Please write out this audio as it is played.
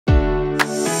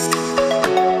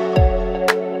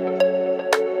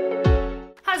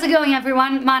it going,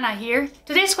 everyone? Mana here.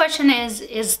 Today's question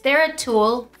is there a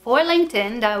tool for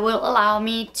LinkedIn that will allow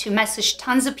me to message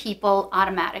tons of people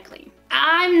automatically?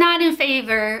 I'm not in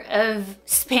favor of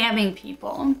spamming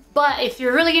people, but if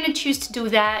you're really gonna choose to do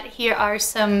that, here are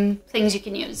some things you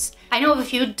can use. I know of a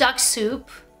few: Duck Soup,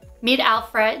 Meet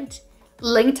Alfred,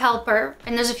 Linked Helper,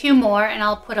 and there's a few more, and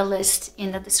I'll put a list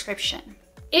in the description.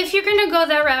 If you're gonna go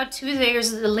that route too,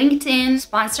 there's the LinkedIn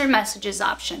sponsored messages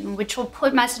option, which will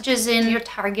put messages in your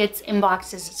target's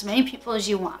inboxes, as many people as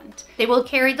you want. They will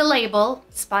carry the label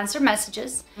sponsored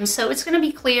messages, so it's gonna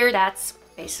be clear that's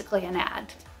basically an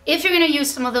ad. If you're gonna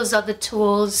use some of those other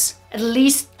tools, at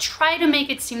least try to make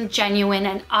it seem genuine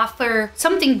and offer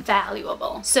something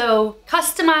valuable. So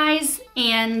customize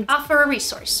and offer a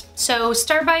resource. So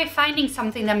start by finding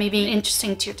something that may be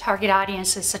interesting to your target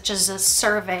audiences, such as a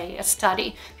survey, a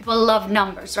study. People love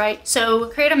numbers, right? So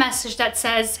create a message that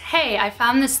says, hey, I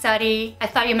found this study. I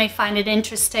thought you may find it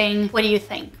interesting. What do you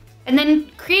think? And then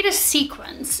create a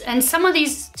sequence. And some of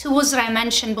these tools that I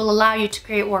mentioned will allow you to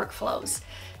create workflows.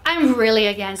 I'm really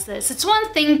against this. It's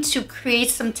one thing to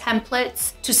create some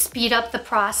templates to speed up the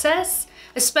process,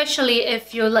 especially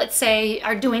if you, let's say,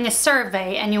 are doing a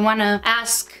survey and you want to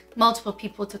ask multiple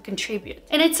people to contribute.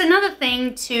 And it's another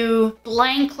thing to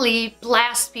blankly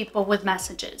blast people with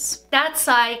messages. That's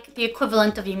like the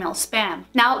equivalent of email spam.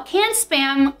 Now, CAN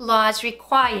spam laws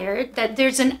require that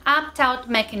there's an opt-out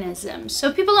mechanism.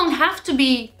 So people don't have to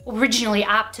be originally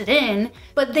opted in,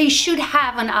 but they should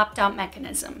have an opt-out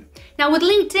mechanism. Now with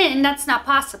LinkedIn, that's not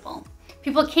possible.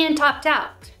 People can't opt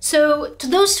out. So to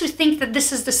those who think that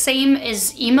this is the same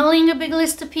as emailing a big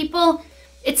list of people,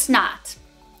 it's not.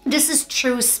 This is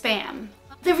true spam.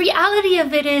 The reality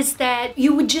of it is that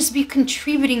you would just be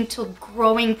contributing to a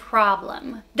growing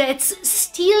problem that's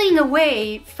stealing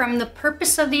away from the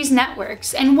purpose of these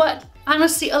networks and what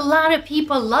honestly a lot of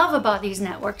people love about these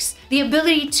networks: the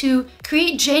ability to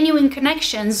create genuine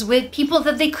connections with people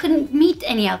that they couldn't meet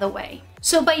any other way.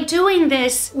 So by doing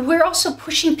this, we're also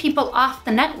pushing people off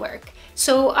the network.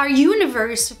 So our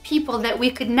universe of people that we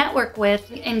could network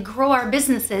with and grow our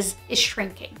businesses is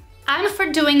shrinking. I'm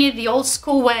for doing it the old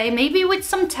school way, maybe with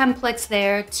some templates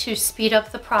there to speed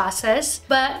up the process.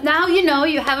 But now you know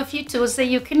you have a few tools that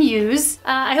you can use.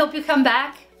 I hope you come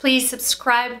back. Please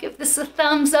subscribe, give this a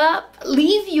thumbs up.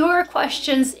 Leave your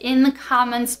questions in the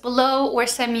comments below or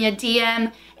send me a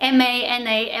DM,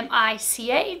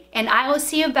 MANAMICA, and I will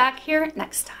see you back here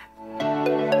next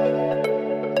time.